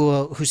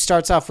who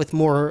starts off with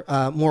more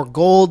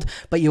gold,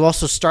 but you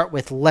also start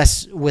with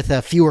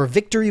fewer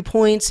victory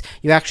points.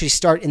 You actually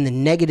start in the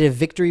negative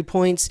victory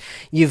points.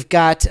 You've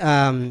got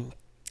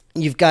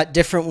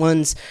different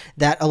ones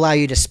that allow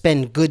you to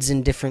spend goods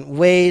in different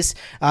ways.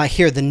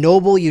 Here, the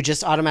noble, you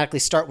just automatically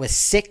start with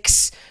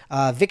 6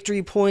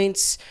 victory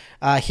points.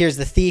 Here's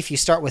the thief. You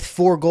start with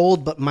 4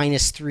 gold, but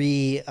minus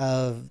 3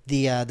 of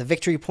the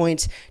victory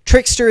points.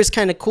 Trickster is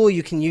kind of cool.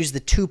 You can use the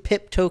 2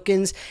 pip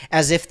tokens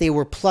as if they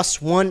were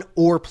 +1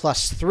 or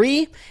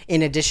 +3,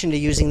 in addition to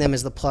using them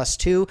as the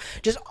 +2.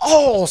 Just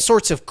all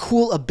sorts of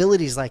cool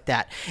abilities like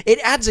that. It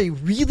adds a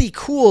really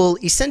cool,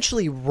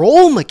 essentially,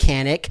 roll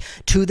mechanic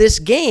to this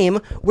game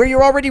where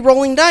you're already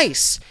rolling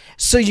dice.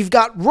 So you've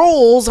got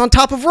rolls on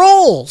top of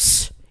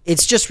rolls.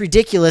 It's just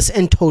ridiculous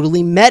and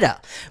totally meta,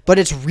 but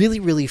it's really,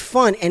 really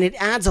fun, and it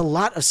adds a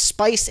lot of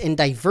spice and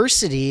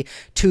diversity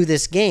to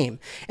this game.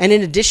 And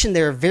in addition,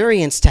 there are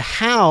variants to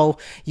how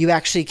you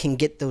actually can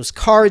get those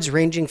cards,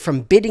 ranging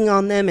from bidding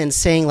on them and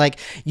saying, like,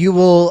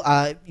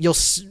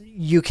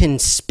 you can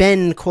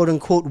spend, quote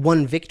unquote,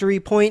 1 victory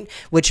point,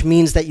 which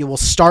means that you will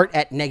start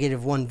at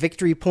 -1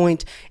 victory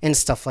point and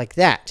stuff like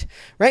that,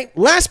 right?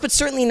 Last but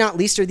certainly not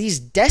least are these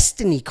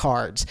destiny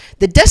cards.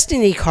 The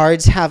destiny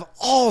cards have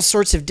all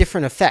sorts of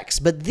different effects,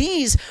 but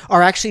these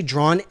are actually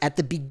drawn at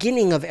the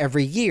beginning of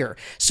every year.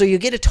 So you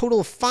get a total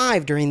of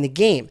 5 during the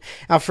game.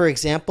 Now, for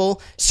example,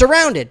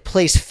 surrounded,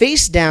 place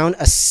face down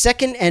a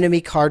second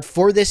enemy card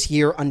for this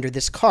year under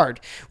this card.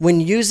 When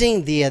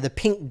using the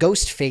pink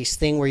ghost face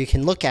thing where you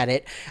can look at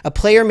it, a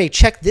player may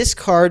check this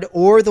card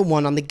or the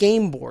one on the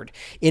game board.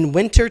 In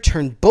winter,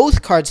 turn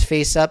both cards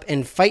face up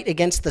and fight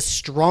against the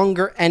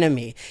stronger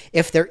enemy.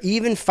 If they're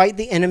even, fight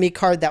the enemy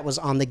card that was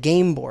on the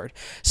game board.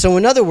 So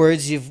in other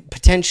words,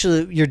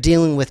 you're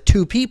dealing with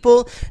 2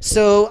 people.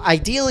 So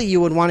ideally, you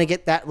would want to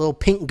get that little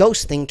pink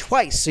ghost thing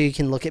twice so you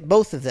can look at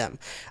both of them.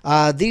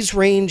 These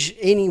range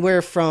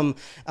anywhere from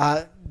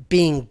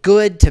being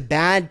good to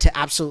bad to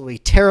absolutely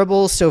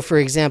terrible. So for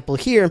example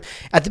here,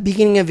 at the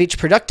beginning of each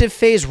productive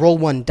phase, roll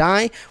 1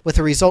 die. With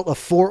a result of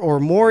 4 or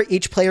more,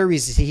 each player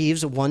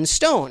receives 1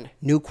 stone.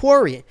 New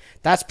quarry.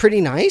 That's pretty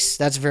nice.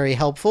 That's very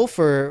helpful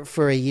for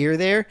a year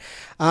there.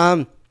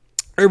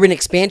 Urban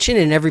expansion.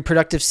 In every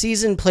productive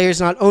season, players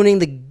not owning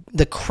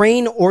the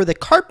crane or the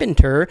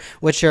carpenter,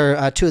 which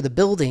are 2 of the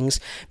buildings,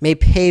 may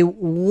pay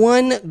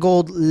 1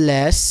 gold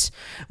less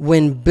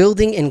when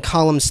building in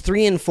columns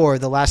 3 and 4,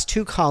 the last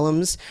 2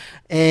 columns.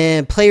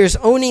 And players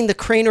owning the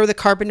crane or the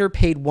carpenter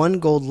paid 1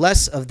 gold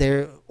less of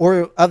their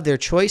or of their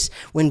choice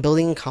when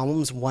building in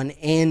columns 1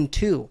 and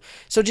 2.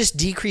 So just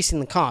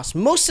decreasing the cost.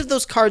 Most of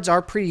those cards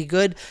are pretty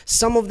good.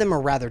 Some of them are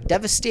rather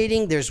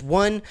devastating. There's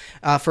one,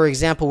 for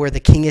example, where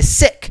the king is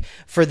sick.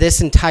 For this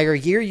entire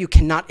year, you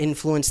cannot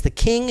influence the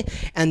king.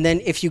 And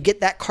then if you get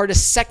that card a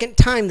second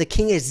time, the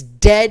king is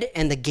dead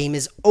and the game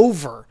is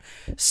over.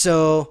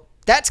 So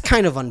that's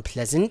kind of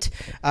unpleasant,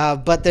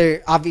 but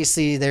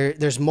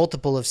there's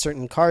multiple of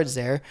certain cards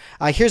there.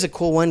 Here's a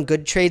cool one.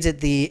 Good trades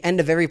at the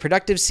end of every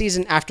productive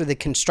season after the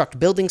construct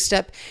building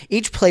step.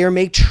 Each player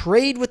may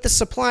trade with the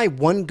supply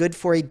one good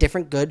for a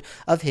different good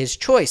of his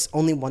choice,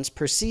 only once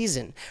per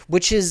season,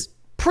 which is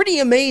pretty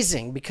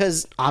amazing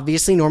because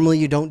obviously normally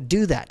you don't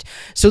do that.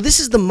 So this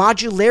is the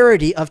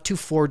modularity of To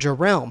Forge a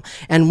Realm,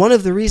 and one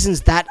of the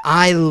reasons that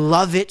I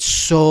love it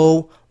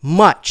so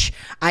much.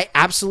 I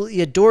absolutely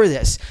adore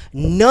this.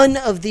 None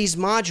of these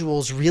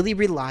modules really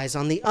relies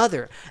on the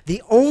other.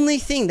 The only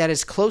thing that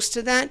is close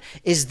to that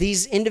is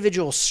these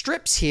individual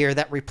strips here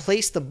that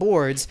replace the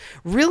boards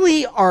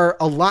really are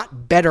a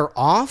lot better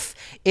off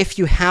if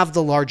you have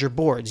the larger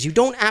boards. You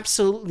don't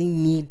absolutely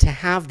need to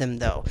have them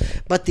though.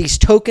 But these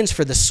tokens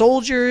for the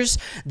soldiers,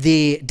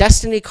 the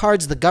destiny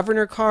cards, the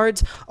governor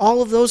cards,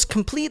 all of those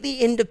completely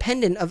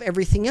independent of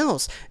everything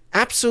else.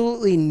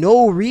 Absolutely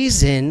no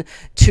reason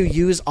to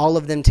use all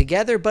of them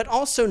together, but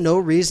also no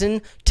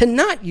reason to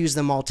not use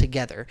them all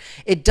together.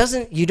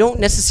 You don't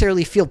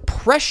necessarily feel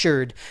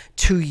pressured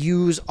to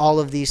use all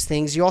of these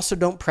things. You also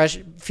don't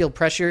feel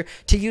pressure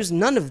to use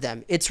none of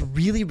them. It's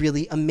really,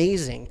 really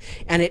amazing,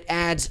 and it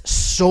adds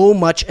so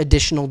much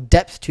additional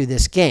depth to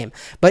this game.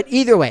 But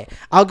either way,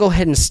 I'll go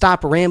ahead and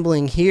stop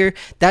rambling here.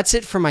 That's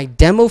it for my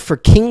demo for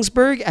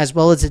Kingsburg, as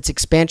well as its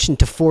expansion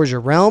to Forge a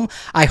Realm.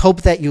 I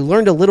hope that you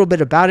learned a little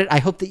bit about it. I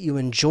hope that you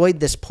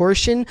enjoyed this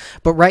portion,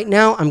 but right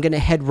now I'm going to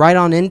head right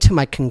on into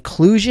my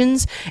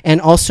conclusions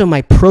and also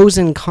my pros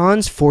and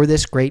cons for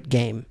this great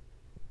game.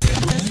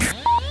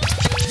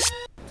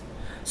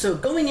 So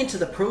going into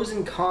the pros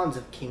and cons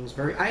of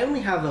Kingsburg, I only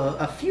have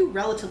a few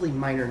relatively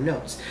minor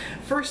notes.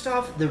 First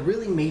off, the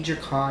really major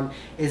con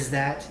is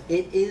that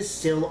it is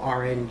still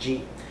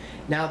RNG.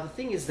 Now the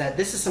thing is that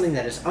this is something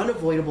that is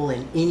unavoidable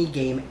in any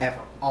game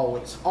ever,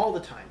 always, all the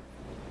time.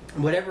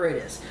 Whatever it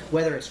is,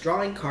 whether it's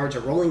drawing cards or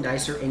rolling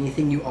dice or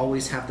anything, you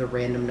always have the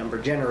random number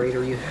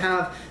generator, you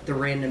have the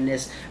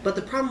randomness. But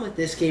the problem with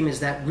this game is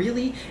that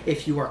really,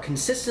 if you are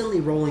consistently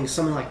rolling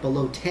something like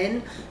below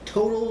 10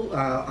 total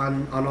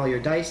on all your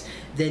dice,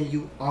 then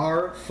you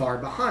are far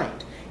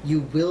behind.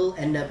 You will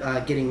end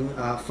up getting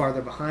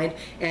farther behind,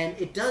 and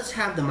it does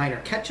have the minor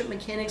catch-up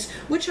mechanics,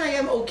 which I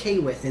am okay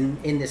with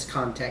in this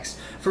context.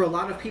 For a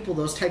lot of people,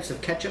 those types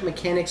of catch-up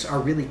mechanics are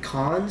really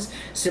cons,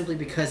 simply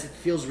because it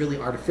feels really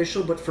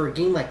artificial, but for a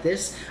game like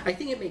this, I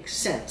think it makes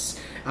sense,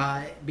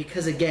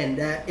 because again,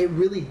 it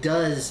really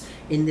does,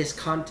 in this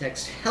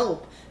context,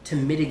 help to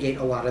mitigate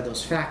a lot of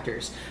those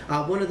factors.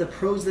 One of the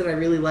pros that I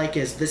really like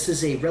is this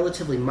is a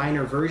relatively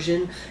minor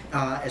version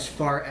as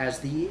far as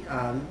the,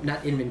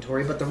 not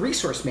inventory, but the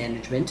resource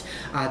management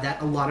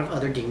that a lot of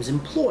other games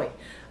employ.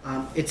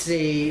 It's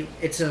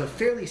a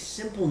fairly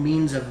simple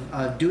means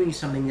of doing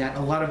something that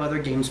a lot of other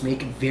games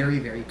make very,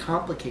 very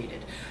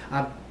complicated.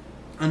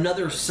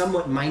 Another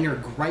somewhat minor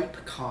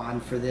gripe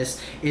con for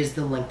this is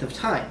the length of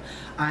time.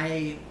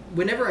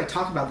 Whenever I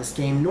talk about this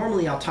game,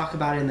 normally I'll talk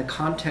about it in the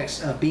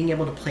context of being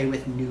able to play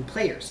with new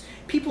players.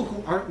 People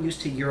who aren't used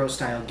to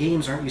Euro-style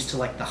games, aren't used to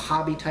like the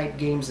hobby-type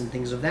games and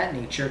things of that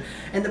nature.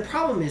 And the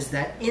problem is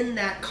that in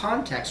that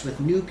context with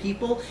new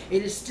people,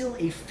 it is still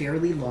a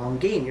fairly long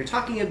game. You're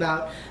talking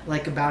about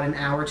like about an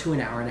hour to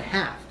an hour and a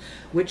half,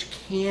 which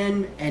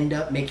can end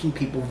up making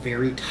people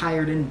very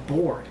tired and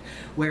bored.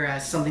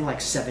 Whereas something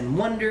like Seven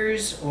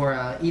Wonders,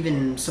 or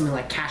even something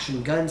like Cash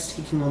and Guns,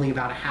 taking only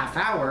about a half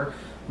hour,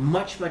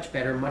 much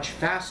better, much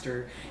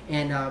faster,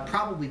 and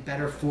probably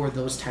better for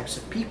those types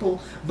of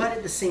people. But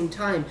at the same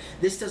time,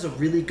 this does a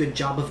really good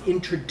job of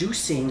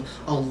introducing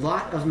a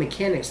lot of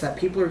mechanics that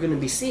people are going to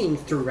be seeing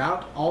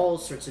throughout all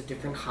sorts of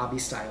different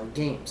hobby-style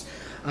games.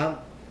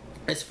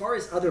 As far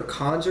as other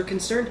cons are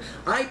concerned,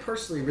 I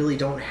personally really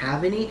don't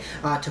have any.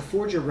 To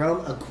Forge a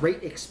Realm, a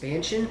great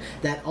expansion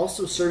that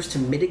also serves to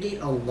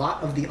mitigate a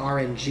lot of the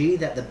RNG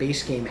that the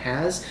base game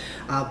has,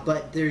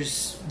 but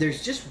there's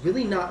just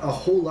really not a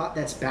whole lot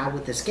that's bad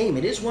with this game.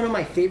 It is one of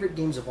my favorite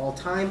games of all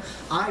time.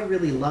 I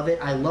really love it.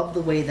 I love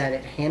the way that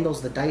it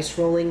handles the dice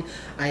rolling.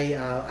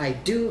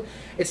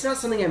 It's not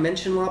something I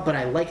mention a lot, but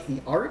I like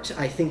the art.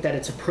 I think that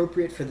it's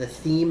appropriate for the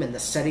theme and the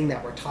setting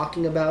that we're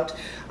talking about.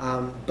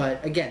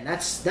 But again,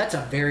 that's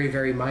a very,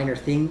 very minor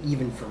thing,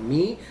 even for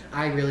me.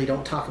 I really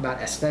don't talk about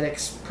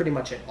aesthetics pretty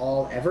much at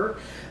all, ever.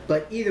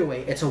 But either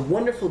way, it's a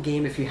wonderful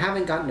game. If you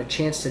haven't gotten a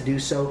chance to do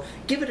so,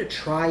 give it a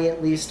try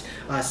at least.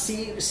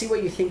 See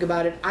what you think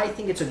about it. I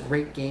think it's a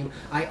great game.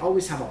 I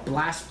always have a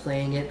blast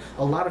playing it.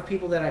 A lot of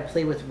people that I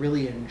play with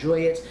really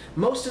enjoy it.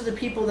 Most of the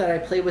people that I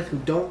play with who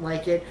don't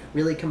like it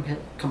really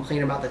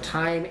complain about the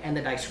time and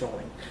the dice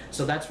rolling.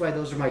 So that's why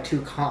those are my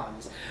two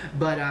cons.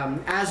 But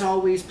as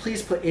always,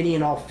 please put any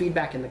and all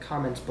feedback in the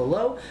comments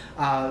below.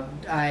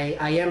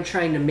 I am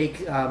trying to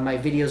make my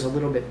videos a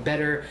little bit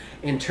better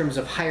in terms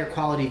of higher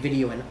quality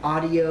video and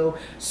audio,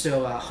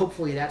 so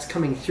hopefully that's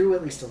coming through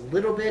at least a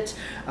little bit.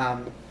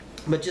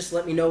 But just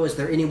let me know, is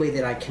there any way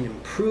that I can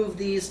improve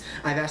these?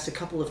 I've asked a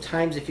couple of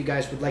times if you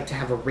guys would like to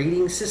have a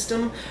rating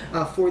system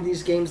for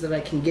these games that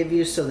I can give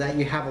you, so that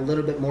you have a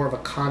little bit more of a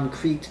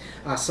concrete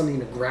something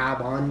to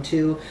grab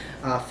onto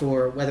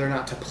for whether or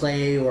not to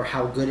play or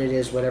how good it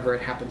is, whatever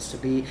it happens to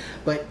be.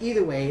 But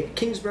either way,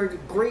 Kingsburg,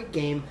 great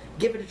game.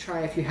 Give it a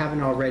try if you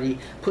haven't already.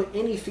 Put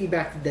any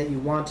feedback that you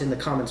want in the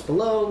comments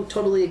below.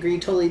 Totally agree,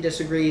 totally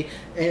disagree,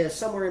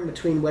 somewhere in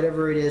between,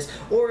 whatever it is.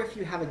 Or if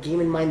you have a game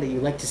in mind that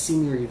you'd like to see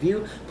me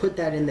review, put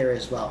that in there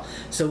as well.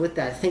 So with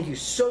that, thank you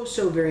so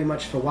very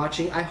much for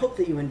watching. I hope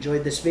that you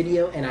enjoyed this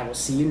video, and I will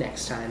see you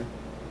next time.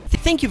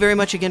 Thank you very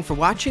much again for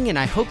watching, and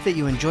I hope that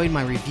you enjoyed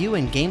my review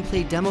and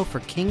gameplay demo for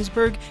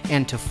Kingsburg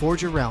and To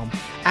Forge a Realm.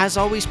 As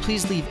always,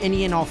 please leave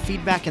any and all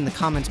feedback in the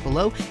comments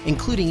below,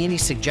 including any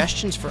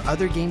suggestions for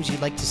other games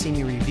you'd like to see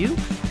me review.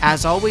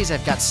 As always,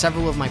 I've got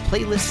several of my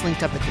playlists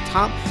linked up at the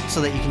top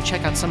so that you can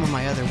check out some of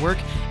my other work,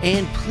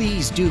 and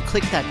please do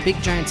click that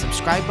big giant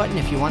subscribe button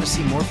if you want to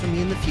see more from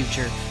me in the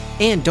future.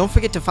 And don't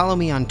forget to follow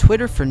me on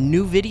Twitter for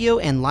new video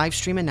and live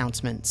stream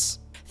announcements.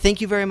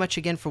 Thank you very much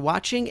again for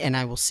watching, and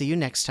I will see you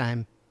next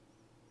time.